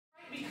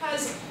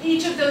Because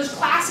each of those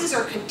classes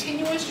are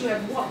continuous. You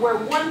have where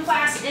one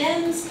class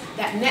ends,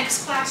 that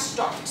next class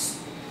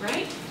starts,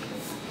 right?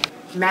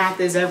 Math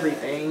is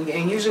everything,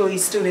 and usually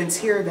students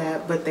hear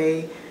that, but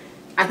I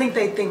think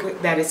they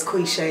think that it's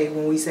cliche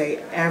when we say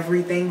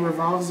everything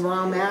revolves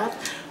around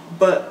math,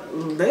 but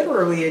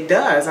literally it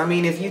does. I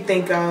mean, if you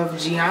think of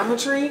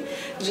geometry,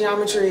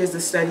 geometry is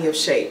the study of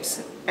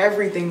shapes.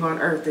 Everything on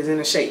earth is in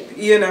a shape.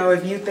 You know,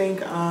 if you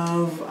think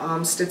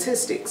of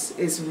statistics,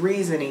 it's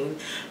reasoning.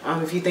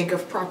 If you think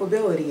of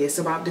probability, it's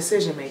about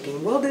decision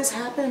making. Will this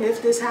happen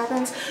if this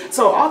happens?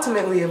 So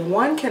ultimately, if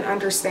one can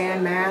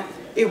understand math,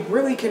 it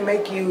really can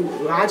make you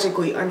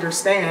logically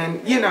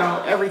understand, you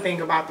know, everything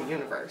about the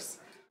universe.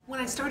 When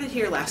I started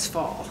here last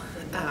fall,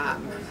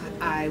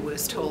 I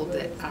was told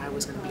that I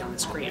was going to be on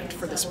this grant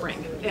for the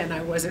spring, and I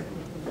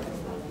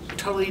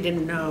totally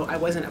didn't know. I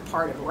wasn't a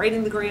part of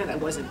writing the grant. I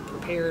wasn't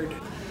prepared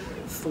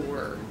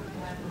for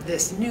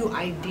this new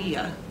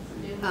idea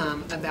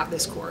about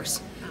this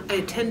course. I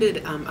attended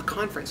a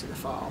conference in the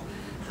fall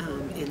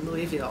in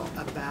Louisville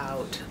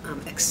about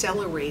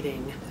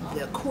accelerating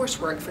the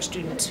coursework for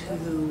students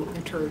who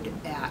entered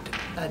at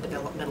a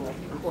developmental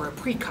or a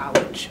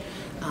pre-college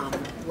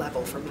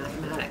level for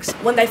mathematics.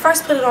 When they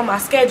first put it on my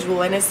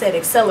schedule and it said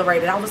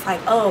accelerated, I was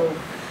like, oh,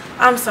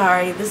 I'm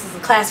sorry, this is a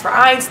class for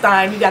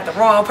Einstein, you got the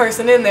wrong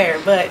person in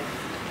there. But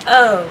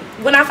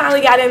when I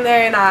finally got in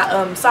there and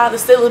I saw the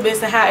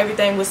syllabus and how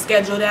everything was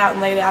scheduled out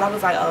and laid out, I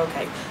was like, oh,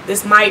 okay,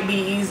 this might be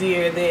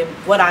easier than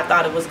what I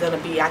thought it was going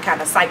to be. I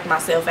kind of psyched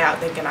myself out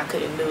thinking I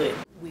couldn't do it.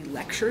 We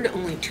lectured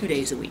only 2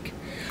 days a week,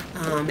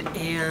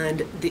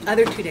 and the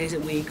other 2 days a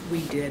week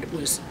we did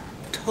was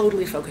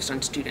totally focused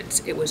on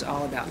students. It was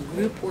all about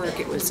group work,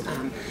 it was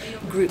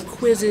group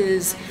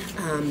quizzes.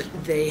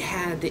 They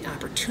had the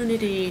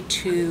opportunity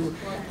to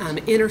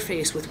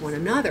interface with one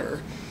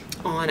another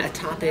on a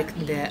topic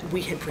that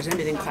we had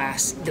presented in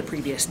class the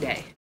previous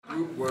day.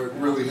 Group work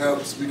really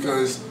helps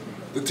because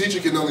the teacher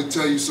can only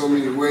tell you so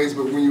many ways,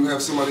 but when you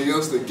have somebody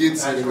else that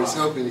gets it and is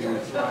helping you,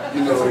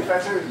 you know,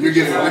 you're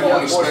getting a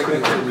different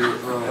perspective from your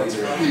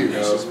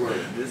peers as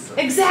well.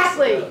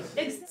 Exactly.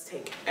 It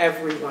takes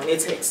everyone.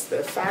 It takes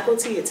the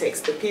faculty, it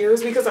takes the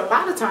peers, because a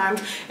lot of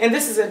times, and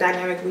this is a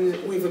dynamic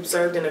we've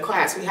observed in a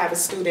class, we have a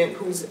student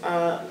who's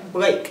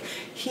Blake.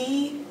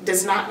 He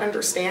does not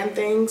understand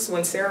things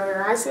when Sara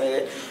or I say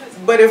it,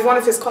 but if one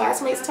of his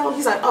classmates tell him,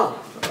 he's like,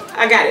 oh,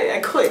 I got it,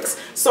 it clicks.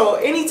 So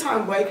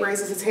anytime Blake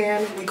raises his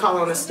hand, we call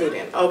on a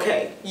student.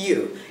 Okay,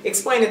 you,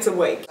 explain it to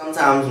Blake.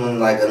 Sometimes when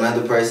like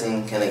another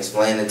person can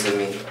explain it to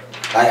me,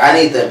 like I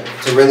need to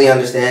really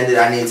understand it,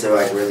 I need to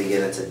like really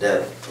get into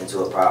depth into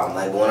a problem.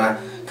 Like when I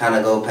kind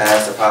of go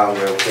past a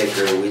problem real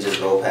quicker, we just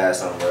go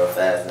past something real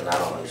fast and I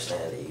don't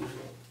understand it usually.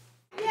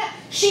 Yeah,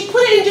 she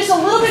put it in just a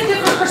little bit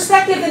different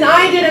perspective than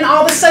I did, and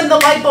all of a sudden the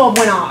light bulb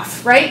went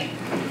off, right?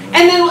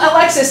 And then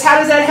Alexis, how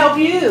does that help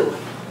you?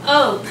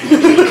 Oh,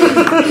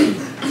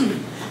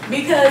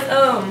 because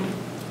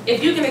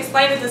if you can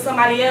explain it to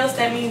somebody else,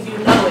 that means you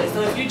know it.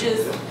 So if you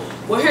just,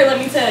 well, here, let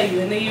me tell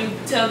you, and then you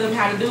tell them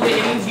how to do it,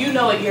 it means you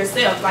know it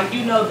yourself. Like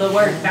you know the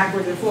work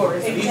backwards and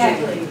forwards. So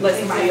exactly. You can let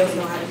somebody else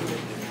know how to do it.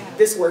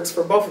 This works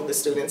for both of the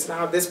students.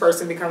 Now this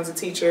person becomes a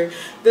teacher,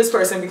 this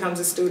person becomes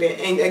a student,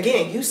 and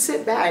again, you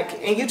sit back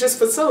and you just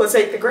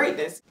facilitate the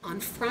greatness. On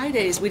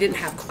Fridays, we didn't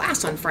have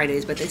class on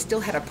Fridays, but they still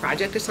had a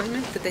project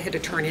assignment that they had to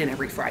turn in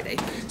every Friday.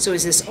 So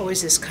is this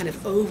always this kind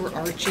of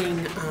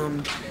overarching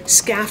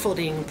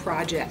scaffolding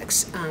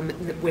projects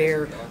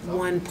where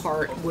one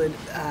part would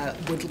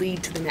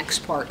lead to the next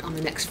part on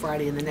the next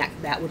Friday, and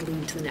that would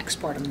lead to the next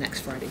part on the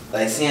next Friday.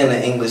 Like seeing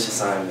the English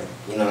assignment,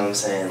 you know what I'm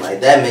saying? Like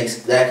that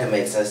can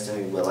make sense to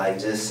me, but like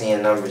just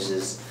seeing numbers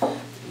just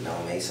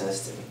don't make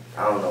sense to me.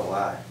 I don't know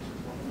why.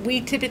 We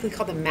typically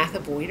call them math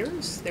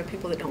avoiders. They're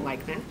people that don't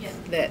like math,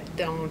 that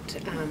don't,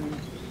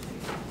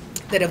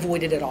 that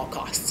avoid it at all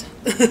costs.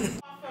 How do you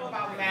feel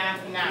about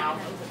math now?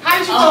 How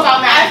did you feel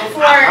about math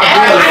before? I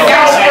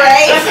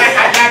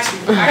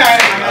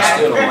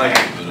still don't like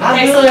it.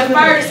 Okay, so at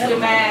first with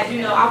math,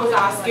 you know, I was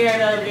all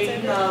scared of it.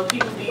 You know,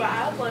 people be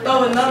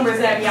throwing numbers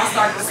at me. I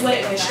started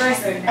sweating and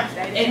stressing.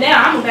 And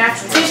now I'm a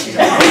mathematician.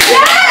 Yes!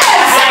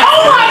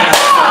 Oh my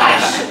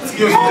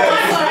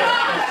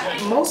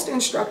gosh! Most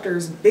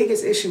instructors'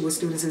 biggest issue with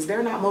students is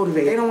they're not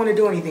motivated. They don't want to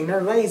do anything.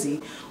 They're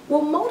lazy.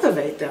 Well,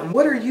 motivate them.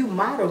 What are you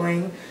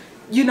modeling,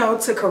 you know,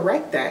 to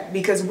correct that?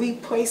 Because we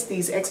place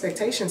these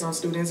expectations on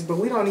students, but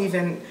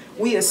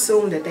we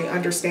assume that they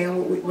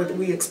understand what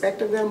we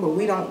expect of them, but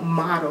we don't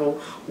model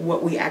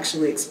what we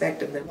actually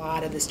expect of them. A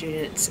lot of the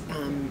students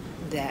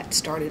that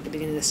started at the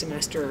beginning of the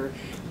semester,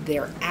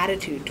 their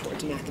attitude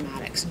towards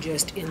mathematics,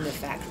 just in the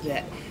fact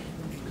that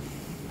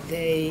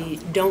they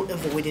don't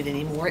avoid it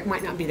anymore. It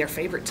might not be their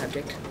favorite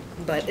subject,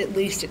 but at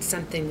least it's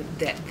something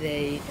that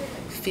they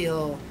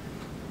feel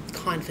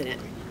confident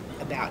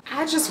about.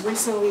 I just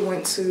recently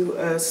went to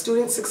a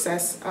student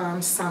success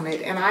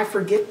summit, and I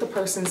forget the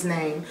person's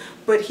name,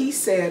 but he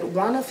said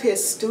one of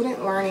his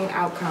student learning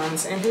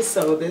outcomes in his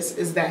syllabus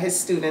is that his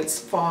students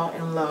fall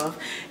in love.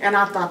 And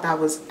I thought that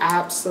was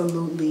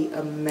absolutely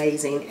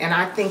amazing. And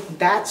I think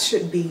that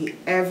should be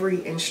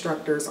every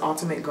instructor's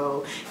ultimate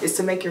goal, is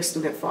to make your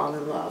student fall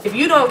in love. If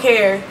you don't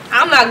care,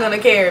 I'm not gonna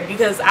care,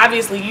 because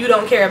obviously you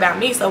don't care about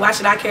me, so why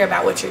should I care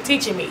about what you're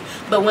teaching me?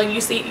 But when you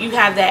see you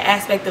have that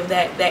aspect of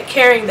that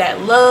caring,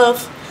 that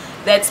love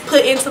that's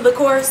put into the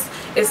course,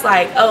 it's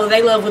like, oh,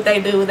 they love what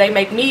they do. They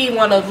make me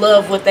want to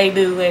love what they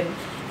do, and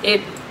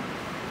it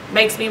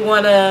makes me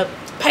want to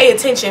pay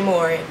attention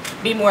more and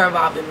be more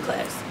involved in the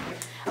class.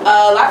 A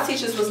lot of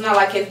teachers was not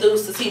like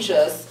enthused to teach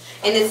us.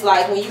 And it's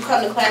like when you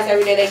come to class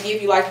every day, they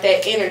give you like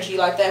that energy,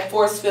 like that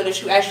force field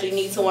that you actually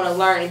need to want to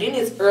learn. And then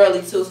it's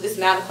early too. It's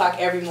 9 o'clock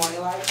every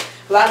morning. Like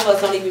a lot of us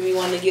don't even be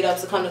wanting to get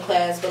up to come to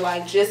class, but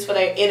like just for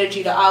their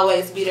energy to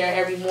always be there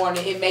every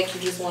morning, it makes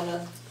you just want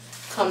to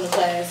come to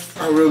class.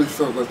 I really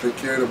felt like they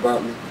cared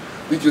about me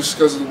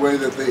because of the way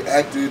that they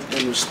acted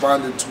and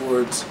responded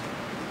towards,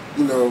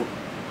 you know,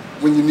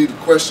 when you needed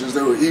questions,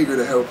 they were eager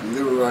to help you.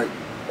 They were like,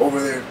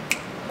 over there,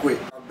 quick.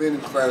 I've been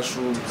in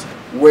classrooms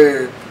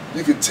where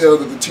you could tell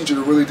that the teacher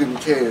really didn't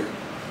care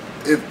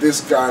if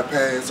this guy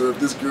passed or if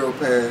this girl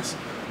passed,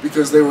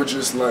 because they were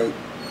just like,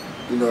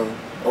 you know,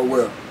 oh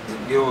well.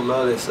 If you don't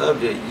love that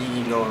subject,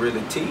 you don't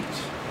really teach.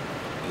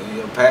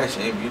 Your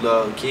passion, if you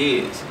love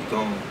kids, you're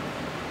going to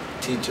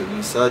teach them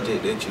the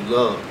subject that you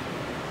love.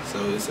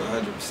 So it's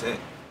 100%. The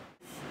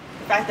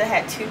fact that I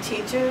had 2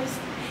 teachers,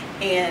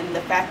 and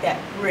the fact that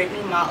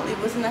Brittany Motley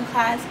was in the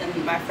class,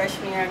 and my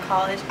freshman year in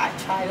college, I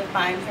tried to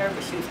find her,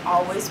 but she was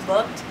always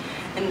booked.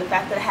 And the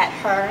fact that I had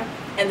her,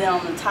 and then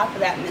on the top of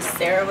that, Miss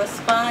Sara was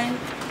fun,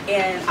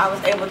 and I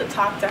was able to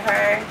talk to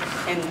her,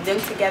 and them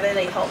together,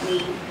 they helped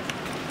me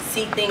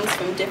see things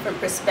from different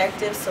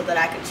perspectives so that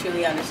I could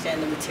truly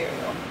understand the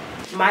material.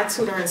 My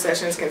tutoring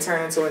sessions can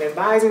turn into an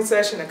advising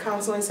session, a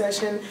counseling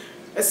session.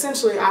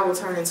 Essentially, I will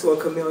turn into a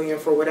chameleon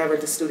for whatever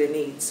the student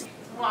needs.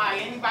 Why?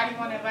 Anybody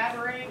want to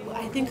elaborate?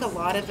 I think a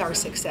lot of our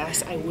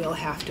success, I will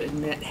have to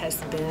admit, has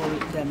been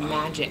the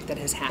magic that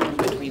has happened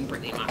between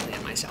Brittany, Motley,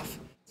 and myself.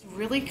 It's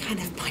really kind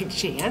of by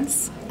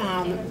chance.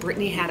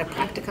 Brittany had a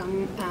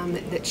practicum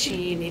that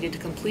she needed to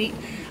complete.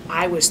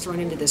 I was thrown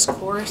into this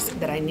course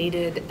that I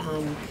needed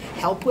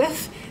help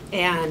with,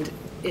 and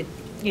it,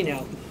 you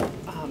know,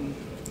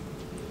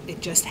 it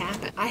just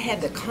happened. I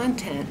had the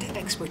content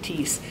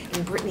expertise,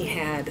 and Brittany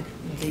had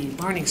the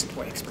learning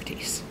support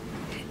expertise.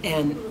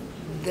 And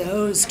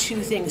those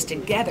 2 things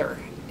together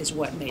is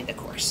what made the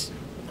course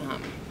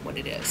what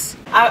it is.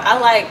 I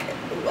like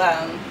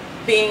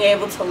being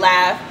able to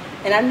laugh,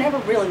 and I never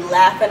really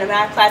laugh in a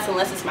math class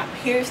unless it's my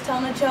peers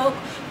telling a joke,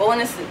 but when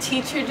it's the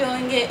teacher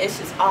doing it, it's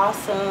just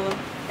awesome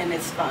and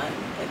it's fun.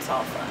 It's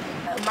all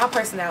fun. My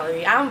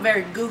personality, I'm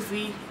very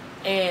goofy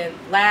and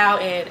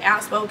loud and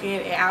outspoken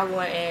and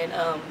outgoing,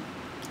 and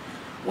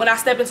when I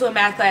step into a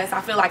math class, I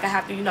feel like I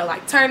have to, you know,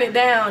 like turn it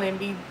down and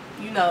be,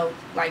 you know,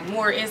 like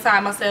more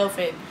inside myself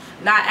and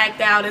not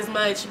act out as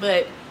much.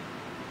 But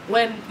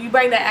when you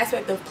bring that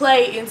aspect of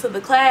play into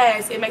the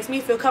class, it makes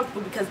me feel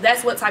comfortable, because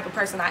that's what type of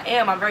person I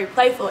am. I'm very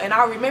playful, and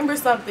I'll remember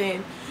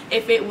something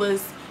if it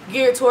was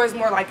geared towards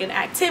more like an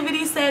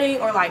activity setting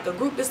or like a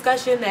group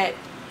discussion that,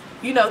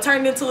 you know,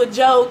 turned into a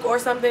joke or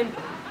something,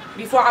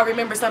 before I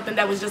remember something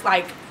that was just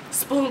like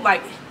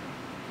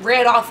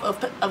read off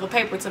of a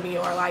paper to me,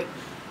 or like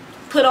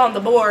put on the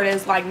board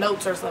as like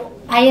notes or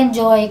something. I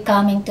enjoy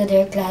coming to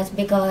their class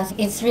because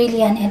it's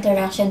really an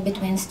interaction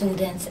between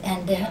students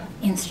and the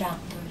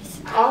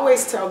instructors. I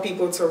always tell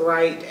people to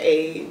write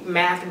a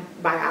math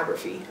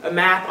biography, a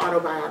math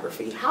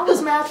autobiography. How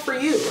was math for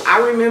you? I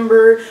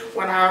remember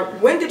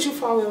when did you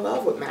fall in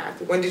love with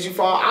math? When did you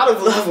fall out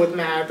of love with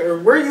math? Or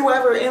were you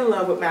ever in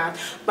love with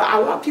math? But I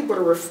want people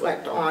to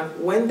reflect on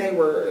when they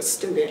were a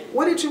student.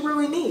 What did you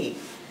really need?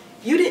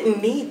 You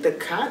didn't need the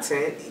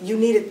content, you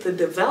needed the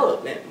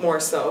development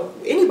more so.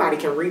 Anybody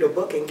can read a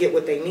book and get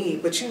what they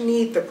need, but you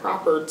need the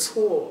proper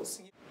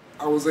tools.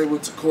 I was able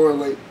to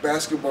correlate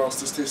basketball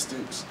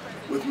statistics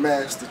with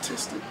math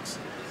statistics.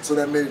 So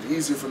that made it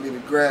easier for me to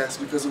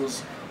grasp, because it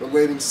was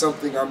relating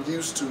something I'm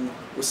used to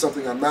with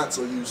something I'm not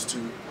so used to,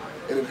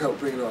 and it helped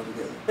bring it all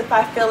together. If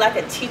I feel like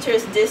a teacher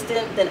is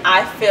distant, then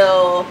I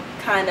feel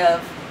kind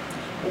of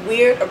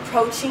weird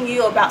approaching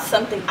you about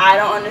something I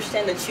don't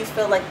understand that you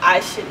feel like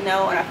I should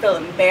know, and I feel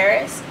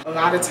embarrassed. A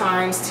lot of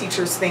times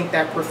teachers think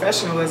that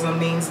professionalism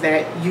means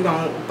that you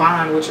don't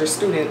bond with your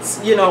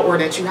students, you know, or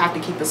that you have to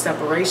keep a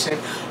separation.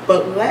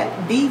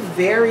 But be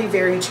very,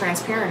 very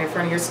transparent in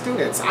front of your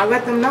students. I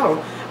let them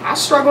know I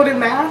struggled in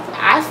math,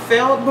 I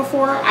failed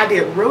before, I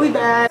did really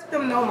bad. Let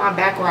them know my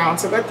background,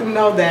 to let them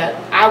know that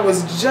I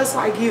was just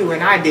like you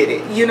and I did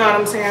it. You know what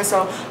I'm saying?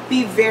 So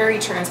be very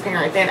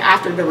transparent. Then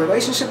after the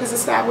relationship is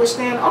established,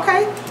 then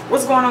okay,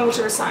 what's going on with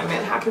your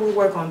assignment? How can we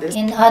work on this?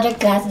 In other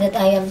classes that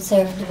I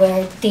observed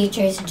where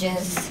teachers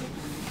just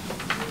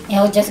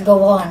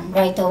go on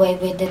right away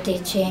with the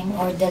teaching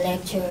or the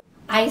lecture,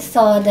 I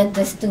saw that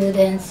the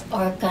students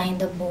are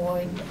kind of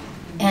bored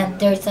and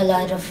there's a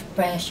lot of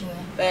pressure.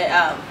 But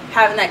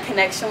having that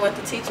connection with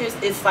the teachers,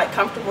 it's like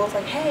comfortable. It's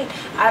like, hey,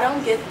 I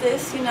don't get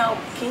this, you know,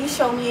 can you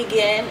show me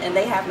again? And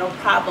they have no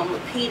problem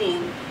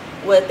repeating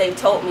what they've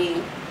told me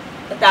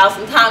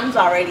 1,000 times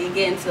already,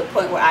 again, to the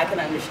point where I can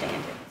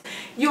understand it.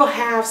 You'll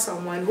have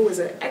someone who is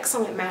an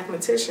excellent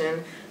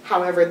mathematician,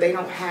 however, they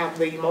don't have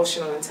the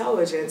emotional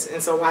intelligence,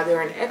 and so while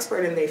they're an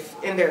expert in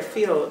their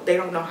field, they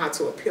don't know how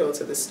to appeal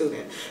to the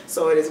student.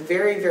 So it is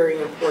very, very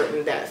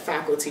important that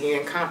faculty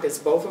encompass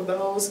both of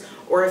those,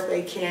 or if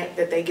they can't,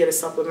 that they get a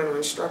supplemental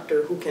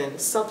instructor who can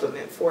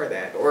supplement for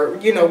that, or,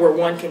 you know, where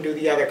one can do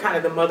the other, kind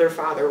of the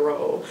mother-father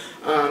role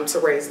to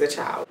raise the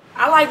child.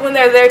 I like when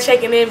they're there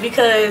checking in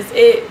because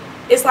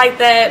it's like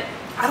that.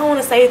 I don't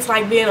want to say it's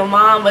like being a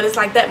mom, but it's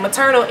like that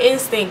maternal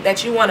instinct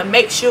that you want to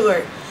make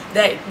sure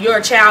that your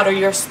child or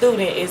your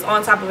student is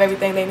on top of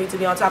everything they need to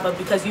be on top of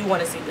because you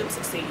want to see them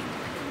succeed.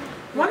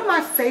 One of my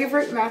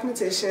favorite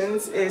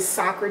mathematicians is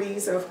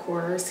Socrates, of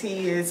course.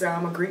 He is a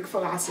Greek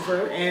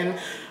philosopher, and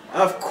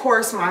of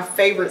course my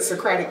favorite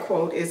Socratic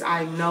quote is,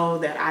 "I know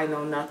that I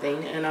know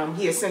nothing," and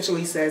he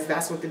essentially says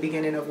that's what the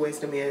beginning of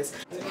wisdom is.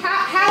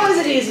 How is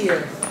it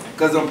easier?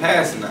 Because I'm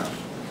passing now.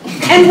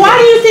 And why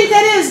do you think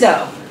that is,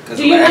 though? Because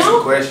Do I'm you asking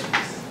know? questions.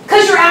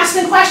 Because you're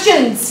asking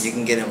questions. You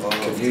can get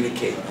involved.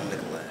 Communicate.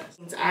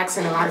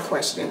 Asking a lot of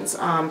questions,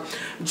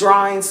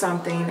 drawing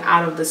something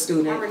out of the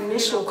student. Our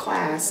initial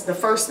class, the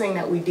first thing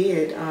that we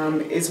did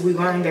is we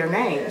learned their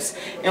names,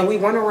 and we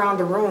went around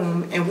the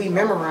room and we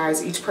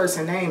memorized each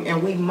person's name,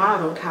 and we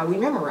modeled how we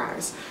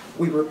memorized.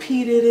 We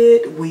repeated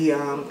it, we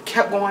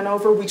kept going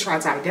over, we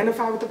tried to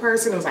identify with the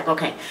person. It was like,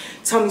 okay,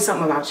 tell me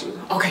something about you.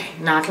 Okay,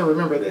 now I can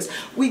remember this.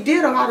 We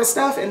did a lot of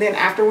stuff, and then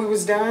after we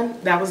was done,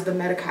 that was the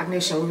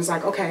metacognition. We was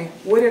like, okay,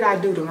 what did I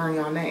do to learn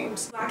y'all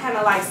names? I kind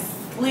of like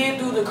slid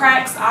through the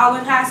cracks all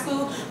in high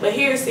school, but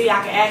here, see,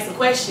 I can ask a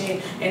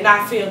question and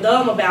not feel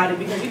dumb about it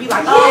because you be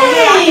like, oh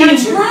yeah, I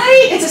got you.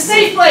 Right? It's a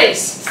safe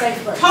place.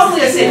 Safe place.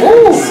 Totally a safe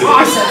place.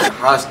 Awesome. In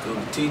high school,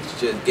 the teacher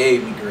just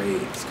gave me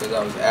grades because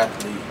I was an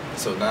athlete.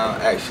 So now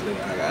I actually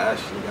got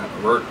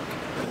to work.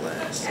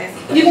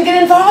 You can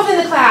get involved in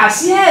the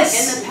class, yes.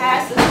 In the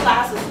past, this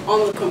class was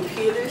on the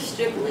computer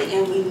strictly,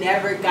 and we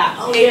never got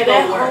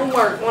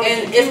homework.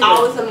 And it's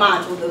always a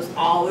module. There's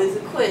always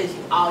a quiz.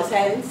 You always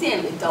had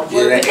insanity. Don't Yeah,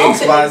 worry. that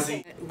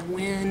XYZ.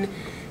 When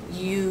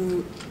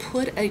you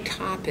put a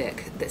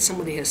topic that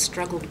somebody has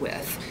struggled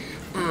with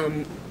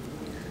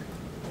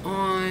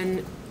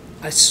on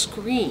a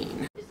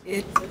screen,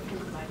 it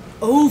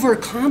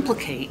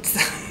overcomplicates.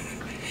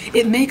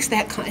 It makes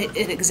that,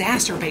 it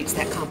exacerbates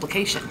that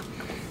complication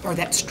or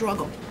that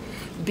struggle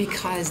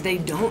because they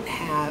don't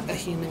have a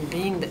human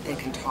being that they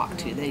can talk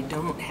to. They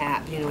don't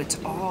have, you know, it's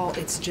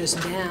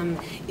just them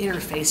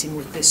interfacing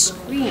with this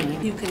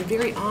screen. You can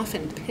very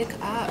often pick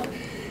up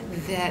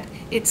that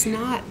it's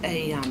not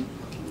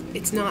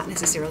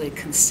necessarily a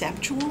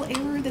conceptual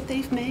error that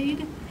they've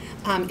made.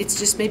 It's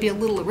just maybe a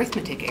little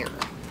arithmetic error.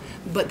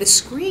 But the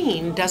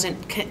screen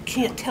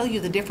can't tell you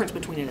the difference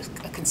between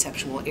a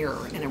conceptual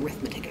error and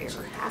arithmetic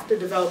error. You have to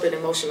develop an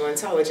emotional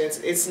intelligence.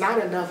 It's not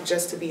enough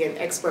just to be an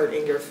expert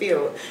in your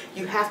field.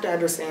 You have to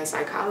understand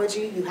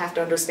psychology, you have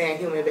to understand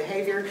human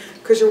behavior,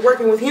 because you're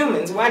working with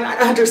humans. Why not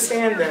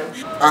understand them?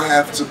 I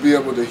have to be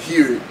able to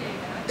hear it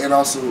and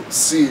also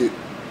see it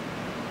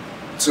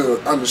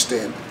to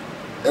understand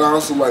it. And I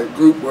also like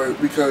group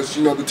work because,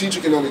 you know, the teacher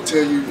can only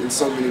tell you in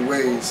so many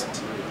ways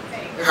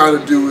how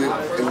to do it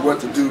and what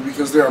to do,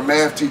 because they're a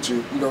math teacher.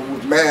 You know,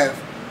 with math,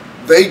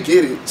 they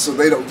get it, so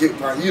they don't get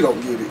why you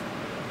don't get it.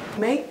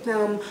 Make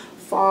them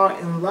fall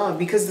in love,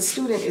 because the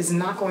student is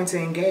not going to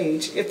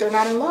engage if they're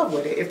not in love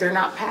with it, if they're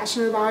not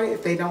passionate about it,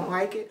 if they don't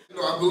like it. You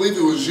know, I believe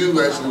it was you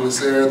actually, Miss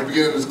Sara, at the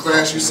beginning of this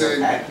class. You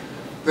said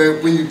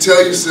that when you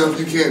tell yourself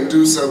you can't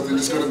do something,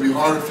 it's going to be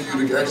harder for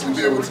you to actually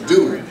be able to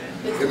do it.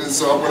 And then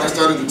so when I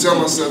started to tell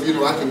myself, you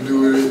know, I can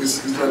do it,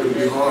 it's not going to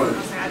be hard.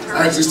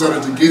 I actually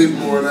started to get it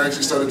more, and I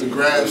actually started to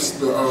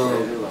grasp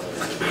the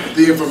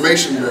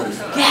information better.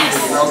 Yes.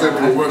 And I was able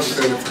to work with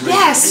that information.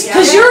 Yes,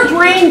 because your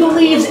brain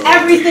believes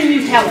everything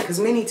you tell it. Because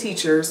many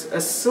teachers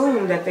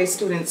assume that their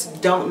students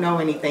don't know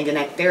anything and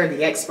that they're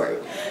the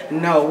expert.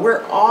 No,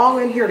 we're all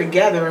in here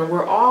together and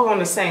we're all on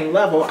the same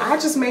level. I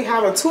just may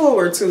have a tool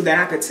or two that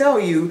I could tell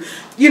you,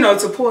 you know,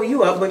 to pull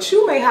you up, but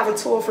you may have a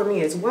tool for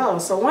me as well.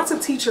 So once a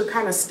teacher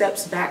kind of steps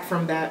back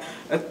from that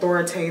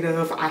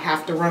authoritative, I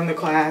have to run the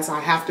class,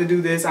 I have to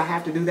do this, I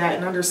have to do that,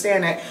 and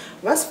understand that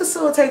let's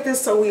facilitate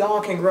this so we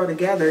all can grow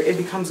together, it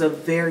becomes a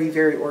very,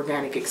 very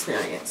organic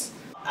experience.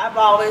 I've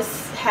always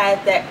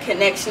had that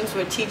connections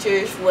where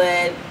teachers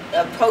would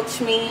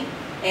approach me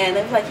and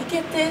they'd be like, you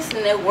get this,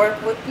 and they'd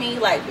work with me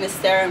like Miss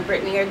Sara and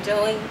Brittany are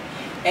doing.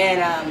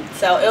 And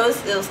so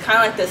it was kind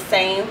of like the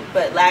same,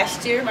 but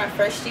last year, my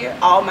first year,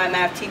 all my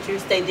math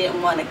teachers, they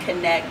didn't want to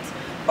connect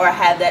or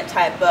have that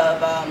type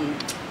of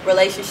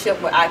relationship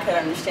where I could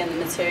understand the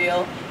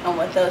material, and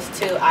with those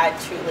two, I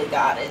truly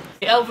got it.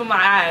 It opened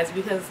my eyes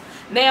because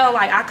now,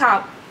 like,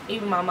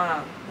 even my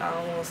mom. I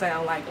don't want to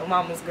sound like a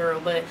mama's girl,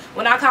 but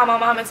when I called my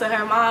mom and said,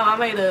 her mom, I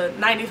made a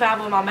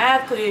 95 on my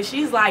math quiz,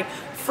 she's like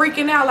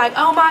freaking out, like,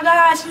 oh my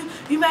gosh,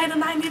 you made a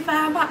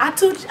 95. I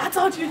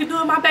told you could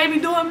do it. My baby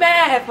doing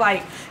math.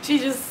 Like,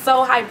 she's just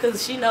so hyped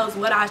because she knows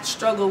what I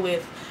struggle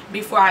with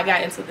before I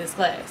got into this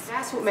class.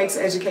 That's what makes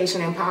education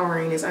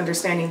empowering, is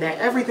understanding that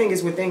everything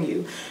is within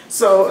you.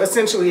 So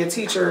essentially a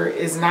teacher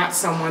is not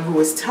someone who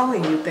is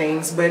telling you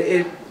things, but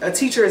a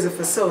teacher is a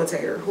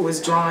facilitator who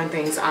is drawing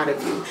things out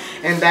of you,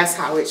 and that's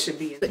how it should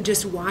be. But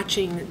just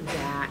watching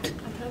that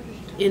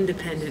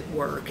independent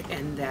work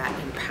and that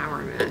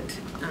empowerment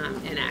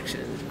in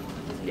action,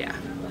 yeah,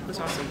 it was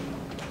awesome.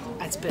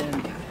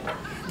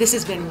 This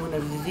has been one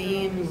of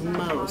the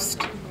most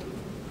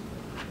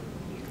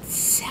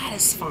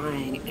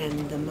satisfying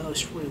and the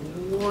most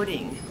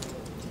rewarding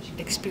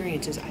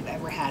experiences I've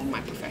ever had in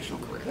my professional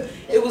career.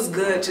 It was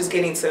good just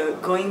getting to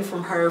glean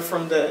from her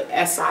from the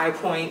SI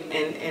point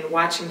and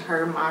watching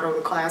her model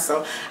the class.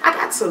 So I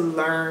got to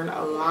learn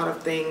a lot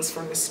of things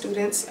from the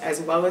students as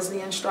well as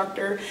the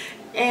instructor.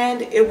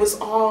 And it was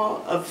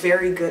all a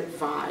very good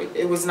vibe.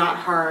 It was not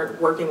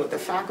hard working with the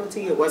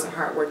faculty. It wasn't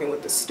hard working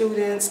with the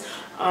students.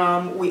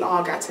 We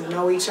all got to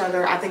know each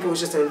other. I think it was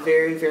just a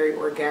very, very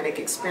organic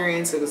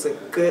experience. It was a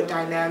good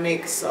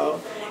dynamic. So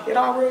it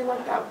all really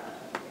worked out.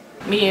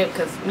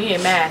 Because me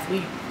and math, we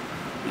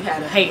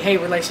had a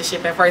hate-hate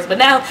relationship at first. But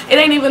now it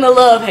ain't even a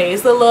love-hate.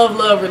 It's a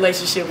love-love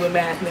relationship with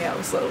math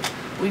now. So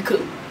we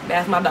cool.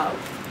 That's my dog.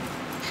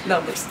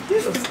 Numbers.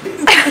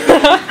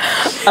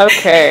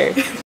 Okay.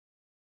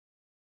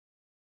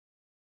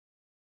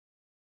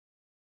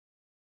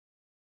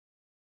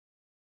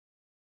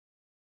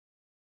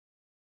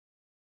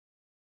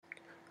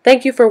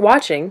 Thank you for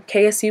watching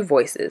KSU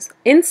Voices,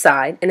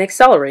 Inside an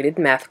Accelerated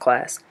Math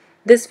Class.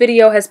 This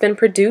video has been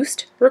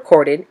produced,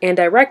 recorded, and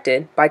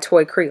directed by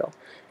Toy Creel.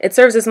 It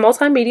serves as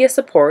multimedia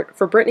support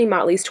for Brittany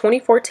Motley's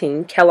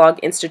 2014 Kellogg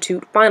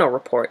Institute Final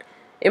Report,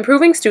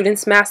 Improving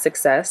Students' Math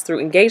Success Through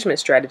Engagement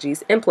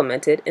Strategies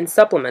Implemented in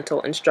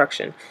Supplemental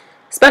Instruction.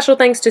 Special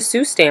thanks to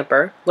Sue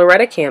Stamper,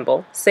 Loretta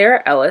Campbell,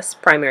 Sara Ellis,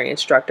 Primary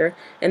Instructor,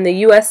 and the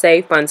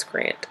USA Funds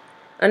Grant.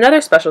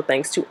 Another special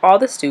thanks to all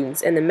the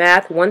students in the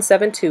Math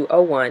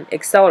 17201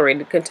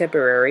 Accelerated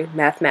Contemporary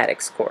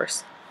Mathematics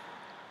course.